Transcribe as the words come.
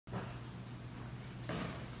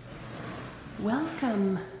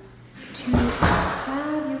Welcome to our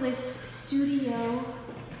fabulous Studio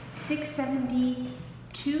 672F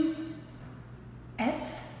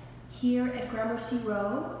here at Gramercy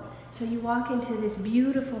Row. So you walk into this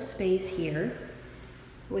beautiful space here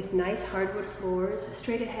with nice hardwood floors.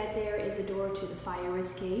 Straight ahead there is a door to the fire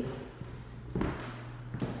escape.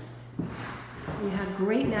 We have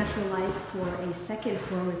great natural light for a second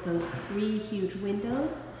floor with those 3 huge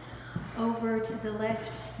windows. Over to the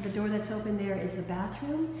left, the door that's open there is the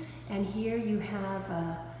bathroom, and here you have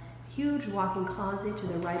a huge walk-in closet to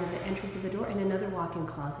the right of the entrance of the door and another walk-in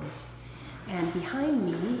closet. And behind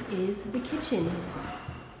me is the kitchen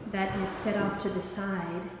that is set off to the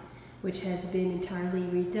side, which has been entirely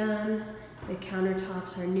redone. The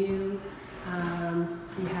countertops are new.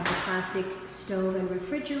 You have a classic stove and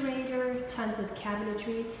refrigerator, tons of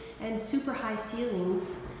cabinetry, and super high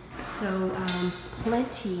ceilings. So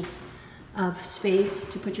plenty of space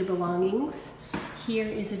to put your belongings. Here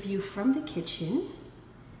is a view from the kitchen.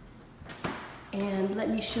 And let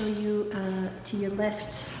me show you to your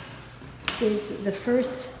left is the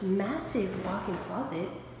first massive walk-in closet.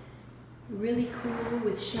 Really cool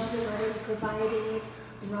with shelving already provided,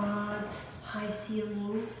 rods, high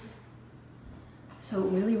ceilings. So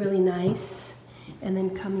really, really nice. And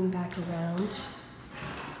then coming back around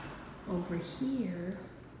over here,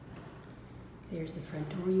 there's the front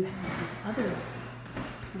door. You have this other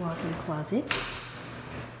walk-in closet.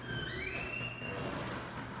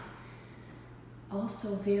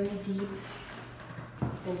 Also very deep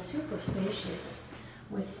and super spacious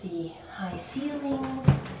with the high ceilings,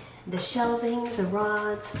 the shelving, the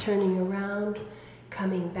rods turning around,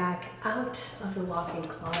 coming back out of the walk-in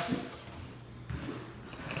closet.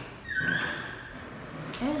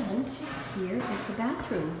 And here is the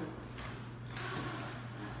bathroom.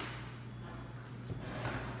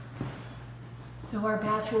 So our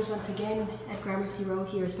bathrooms, once again, at Gramercy Row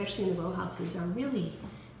here, especially in the row houses, are really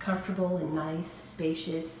comfortable and nice,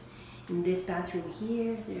 spacious. In this bathroom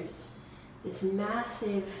here, there's this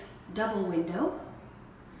massive double window.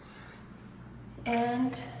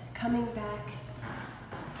 And coming back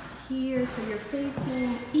here, so you're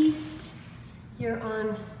facing east, you're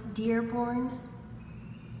on Dearborn.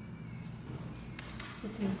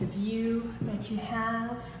 This is the view that you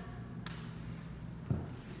have.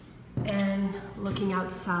 And looking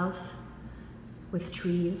out south with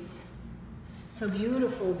trees. So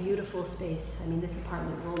beautiful, beautiful space. I mean, this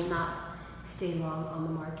apartment will not stay long on the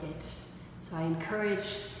market. So I encourage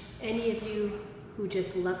any of you who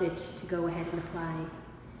just love it to go ahead and apply.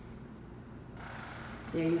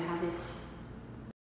 There you have it.